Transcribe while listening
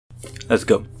Let's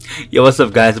go. Yo, what's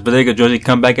up guys? It's Josie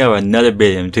come back out with another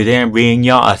video. Today I'm bringing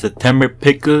y'all a September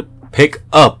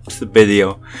pick-ups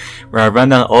video where I run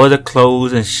down all the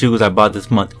clothes and shoes I bought this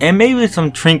month. And maybe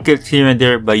some trinkets here and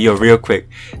there, but yo, real quick.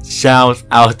 Shouts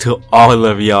out to all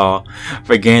of y'all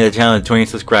for getting the channel to 20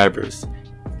 subscribers.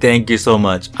 Thank you so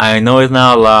much. I know it's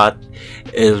not a lot.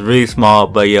 It's really small,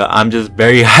 but yo, I'm just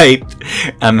very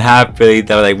hyped. I'm happy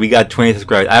that like we got 20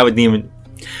 subscribers. I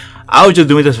was just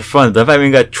doing this for fun, but if I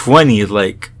even got 20, it's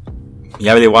like, you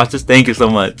already watched this? Thank you so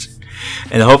much.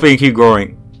 And hopefully you keep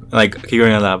growing. Keep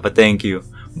growing a lot, but thank you.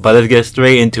 But let's get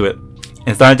straight into it.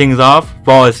 And starting things off,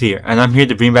 fall is here. And I'm here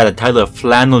to bring back the title of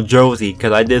Flannel Josie,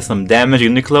 because I did some damage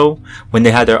Uniqlo when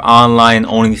they had their online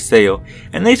only sale.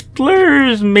 And they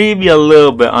splurged maybe a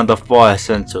little bit on the fall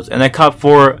essentials. And I caught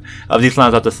 4 of these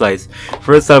flannels off the sites.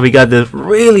 First up, we got this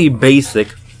really basic,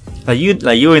 you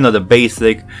already know the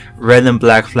basic red and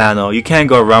black flannel. You can't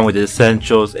go wrong with the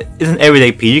essentials. It's an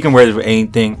everyday piece. You can wear it for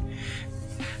anything.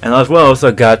 And as well,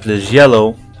 also got this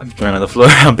yellow. I'm throwing on the floor.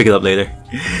 I'll pick it up later.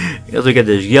 You also get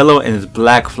this yellow and this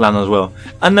black flannel as well.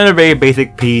 Another very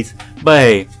basic piece, but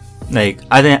hey, like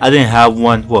I didn't have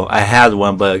one. Well, I had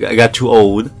one, but I got too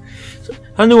old. So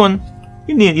a new one,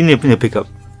 you need to pick up.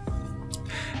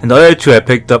 And the other 2 I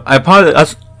picked up. I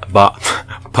bought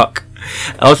puck.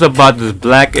 I also bought this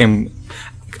black and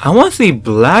I want to say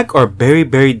black or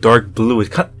very dark blue.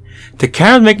 The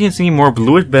camera's making it seem more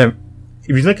bluish, but if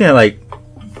you're looking at if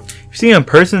you see it in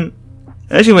person,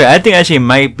 actually I think it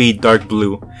might be dark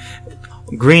blue,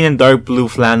 green and dark blue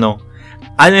flannel.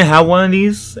 I didn't have one of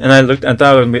these, and I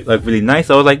thought it was like really nice.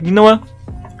 So I was like, you know what,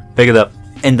 pick it up.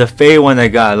 And the favorite one I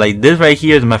got, like this right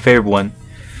here, is my favorite one.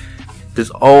 This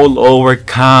all over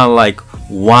kind of like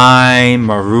wine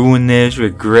maroonish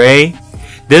with gray.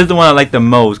 This is the one I like the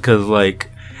most, because like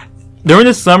during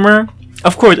the summer,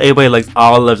 of course everybody likes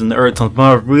olives and the earth tones, but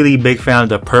I'm a really big fan of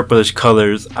the purplish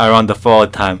colors around the fall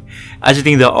time. I just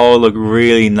think they all look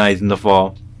really nice in the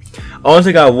fall. I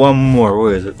also got one more.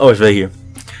 Where is it? Oh, it's right here.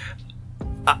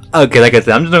 Okay, like I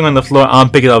said, I'm just going on the floor. I'll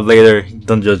pick it up later.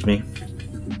 Don't judge me.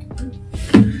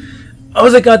 I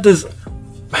also got this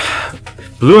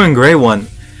blue and gray one,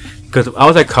 because I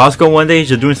was at Costco one day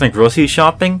just doing some grocery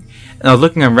shopping, and I was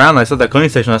looking around and I saw that clothing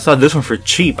section. I saw this one for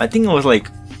cheap. I think it was like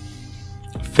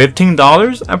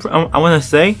 $15, I want to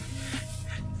say.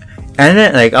 And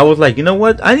then like I was like, you know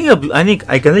what, I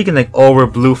think an like over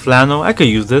blue flannel, I could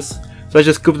use this. So I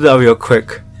just scooped it out real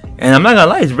quick, and I'm not gonna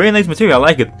lie, it's very nice material. I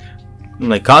like it.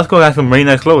 Like Costco has some very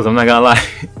nice clothes, I'm not gonna lie.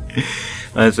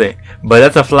 Let's say, but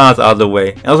that's the flannels out of the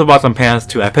way. I also bought some pants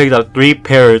too. I picked up 3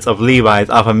 pairs of Levi's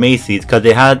off of Macy's because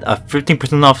they had a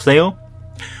 15% off sale,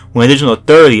 with an additional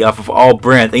 30 off of all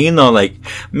brands. And you know, like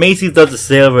Macy's does the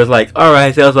sale where it's like,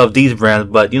 alright, sales of these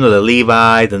brands, but you know, the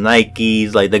Levi's, the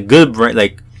Nikes, like the good brand,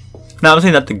 like, now I'm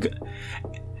saying that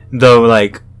the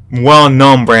like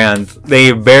well-known brands,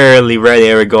 they barely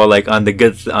ever go like on the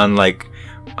good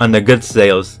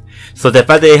sales. So the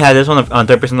fact that they had this one on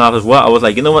 30% off as well, I was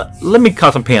like, you know what, let me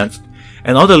cut some pants.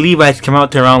 And all the Levi's came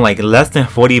out to around like less than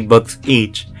 40 bucks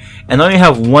each. And I only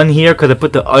have one here because I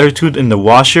put the other 2 in the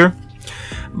washer.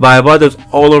 But I bought this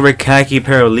all over khaki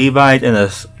pair of Levi's in a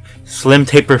slim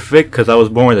taper fit because I was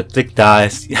born with a thick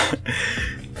thighs.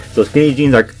 So skinny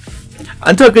jeans are,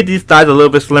 until I get these thighs a little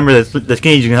bit slimmer, the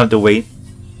skinny jeans have to wait.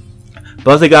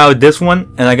 But also got this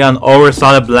one, and I got an over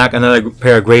solid black, another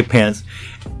pair of gray pants.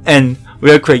 And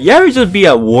real quick, you ever just be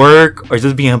at work or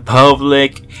just be in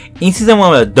public and you see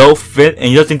someone with a dope fit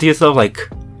and you just think to yourself like,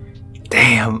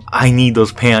 damn, I need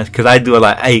those pants, because I do a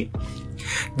lot.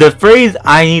 The phrase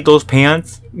 "I need those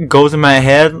pants" goes in my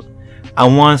head, I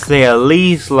want to say at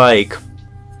least like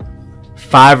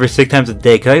 5 or 6 times a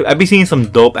day, because I be seeing some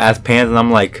dope ass pants and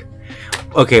I'm like,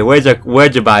 okay,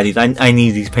 where'd you buy these? I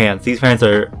need these pants. These pants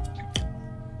are,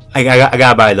 I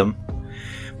gotta buy them.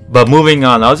 But moving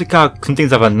on, I also got some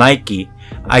things off of Nike.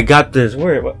 I got this,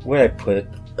 where did I put it?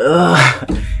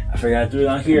 I forgot to do it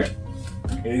on here.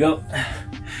 Here you go.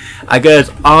 I got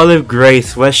this olive gray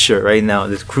sweatshirt right now,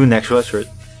 this crew neck sweatshirt.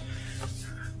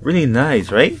 Really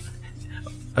nice, right?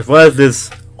 As well as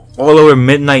this all over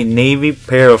midnight navy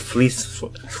pair of fleece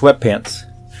sweatpants.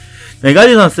 Now I got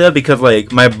these on sale because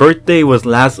like my birthday was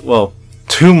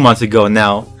 2 months ago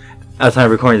now, at the time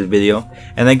of recording this video,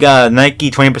 and I got a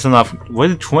Nike 20% off.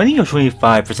 Was it 20 or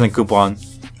 25% coupon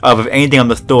off of anything on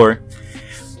the store?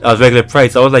 Regular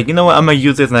price. So I was like, you know what, I'm gonna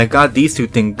use this, and I got these 2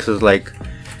 things because like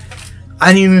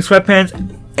I need new sweatpants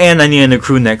and I need a new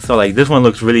crew neck. So like this one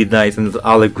looks really nice, and it's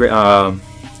olive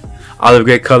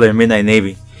gray color in midnight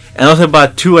navy. And I also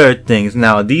bought 2 other things.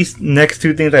 Now these next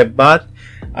 2 things I bought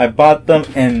them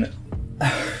in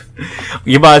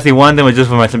You probably see one of them was just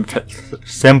for my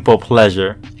simple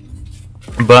pleasure.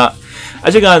 But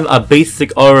I just got a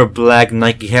basic all black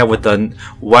Nike hat with a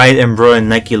white embroidered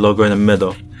Nike logo in the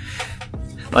middle.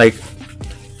 Like,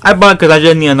 I bought it because I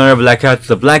just need another black hat.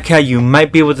 The black hat you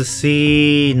might be able to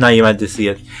see. No, you might just see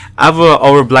it. I have an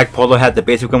all black polo hat, the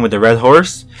basic one with the red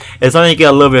horse. It's only get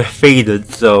a little bit faded,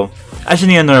 so I should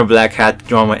need another black hat to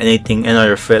draw with anything,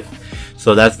 another fit.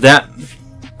 So that's that.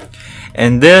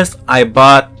 And this I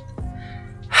bought.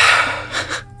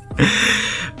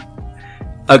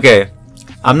 Okay,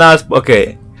 I'm not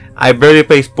okay. I barely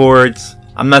play sports.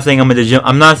 I'm not saying I'm in the gym.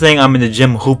 I'm not saying I'm in the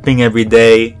gym hooping every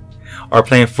day or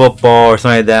playing football or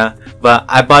something like that. But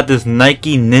I bought this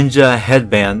Nike Ninja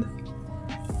headband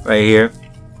right here,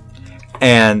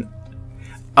 and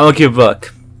I'm gonna give a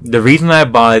buck. The reason I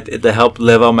bought it is to help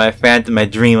live out my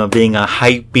dream of being a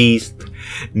hype beast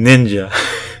ninja.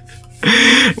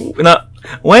 Now,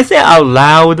 when I say it out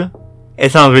loud,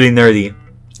 it sounds really nerdy.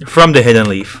 From the Hidden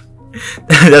Leaf.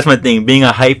 That's my thing, being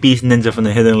a hype beast ninja from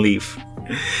the Hidden Leaf.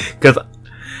 Because,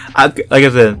 like I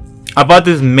said, I bought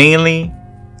this mainly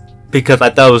because I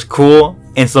thought it was cool.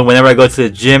 And so whenever I go to the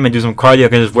gym and do some cardio, I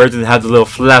can just wear it and have the little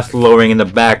flaps lowering in the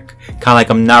back. Kind of like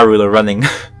I'm Naruto running.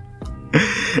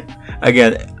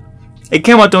 Again, it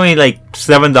came out to only like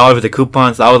 $7 with the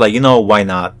coupon. So I was like, you know, why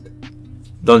not?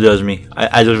 Don't judge me.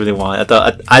 I just really want it.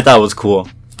 I thought it was cool.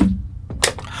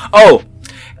 Oh!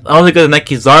 I also got the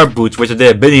Nike Zara boots, which I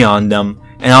did a video on them,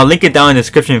 and I'll link it down in the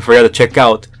description for you to check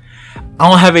out. I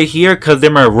don't have it here because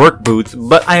they're my work boots,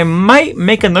 but I might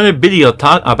make another video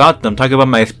about them, talking about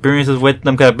my experiences with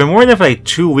them, because I've been wearing them for like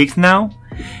 2 weeks now,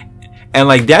 and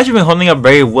like they actually been holding up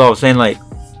very well. Saying like,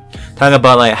 talking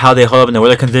about like how they hold up in the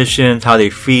weather conditions, how they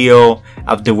feel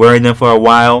after wearing them for a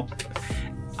while.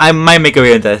 I might make a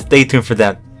video on that. Stay tuned for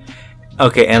that.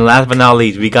 Okay, and last but not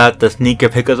least, we got the sneaker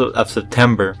pickups of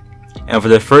September. And for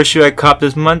the first shoe I copped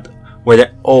this month, where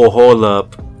the hold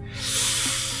up.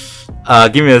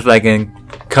 Give me a second.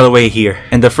 Colorway here.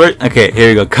 And the first, okay, here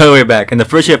we go. Colorway back. And the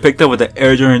first shoe I picked up was the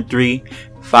Air Jordan 3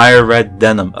 Fire Red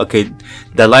Denim. Okay,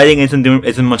 the lighting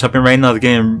isn't much helping right now. It's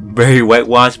getting very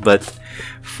whitewashed, but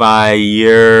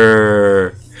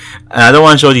fire. And I don't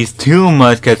want to show these too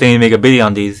much because I need to make a video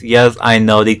on these. Yes, I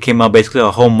know they came out basically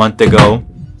a whole month ago,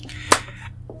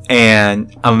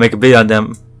 and I'm gonna make a video on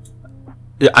them.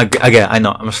 Again, I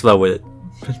know I'm slow with it,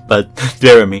 but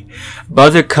bear with me. But I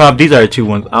was a cop. These are the two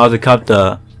ones. I was a cop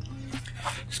the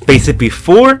Space Hippie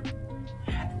 4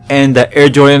 and the Air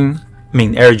Jordan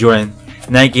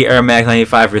Nike Air Max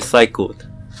 95 recycled.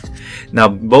 Now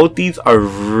both these are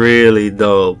really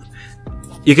dope.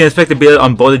 You can expect to be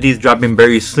on both of these dropping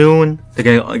very soon. They're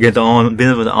gonna get their own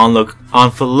business with the on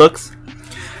foot looks.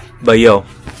 But yo,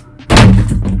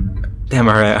 damn,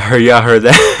 I heard y'all heard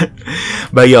that.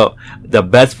 But yo, the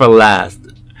best for last.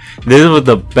 This was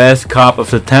the best cop of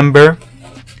September.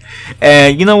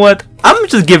 And you know what? I'm gonna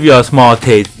just give you a small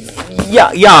taste.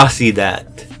 Y'all see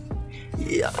that?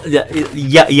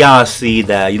 Y'all see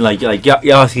that?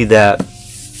 Y'all see that?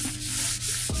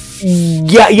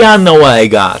 Y'all know what I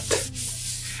got.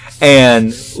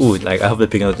 And ooh, like I hope they're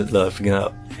picking up.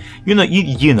 You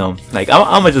know, like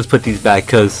I'm gonna just put these back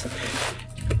because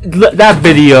that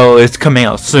video is coming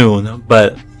out soon,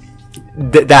 but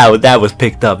that was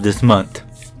picked up this month.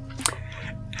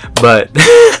 But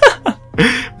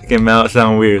making out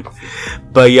sound weird.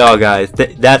 But y'all guys,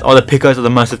 that's all the pickups of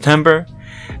the month of September.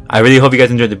 I really hope you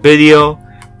guys enjoyed the video.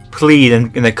 Please,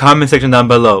 in the comment section down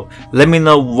below, let me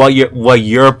know what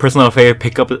your personal favorite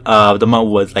pickup of the month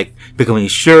was. Like, pick up any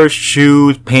shirts,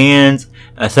 shoes, pants,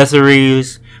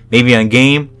 accessories, maybe on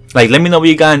game. Like, let me know what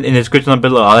you got in the description down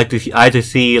below. I like to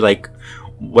see like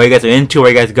what you guys are into, what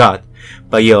you guys got.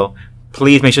 But yo,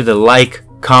 please make sure to like,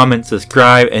 comment,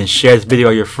 subscribe, and share this video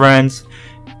with your friends.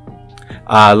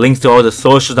 Links to all the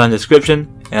socials down in the description.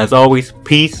 And as always,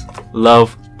 peace,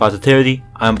 love, positivity.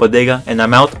 I'm Bodega, and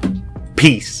I'm out.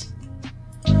 Peace.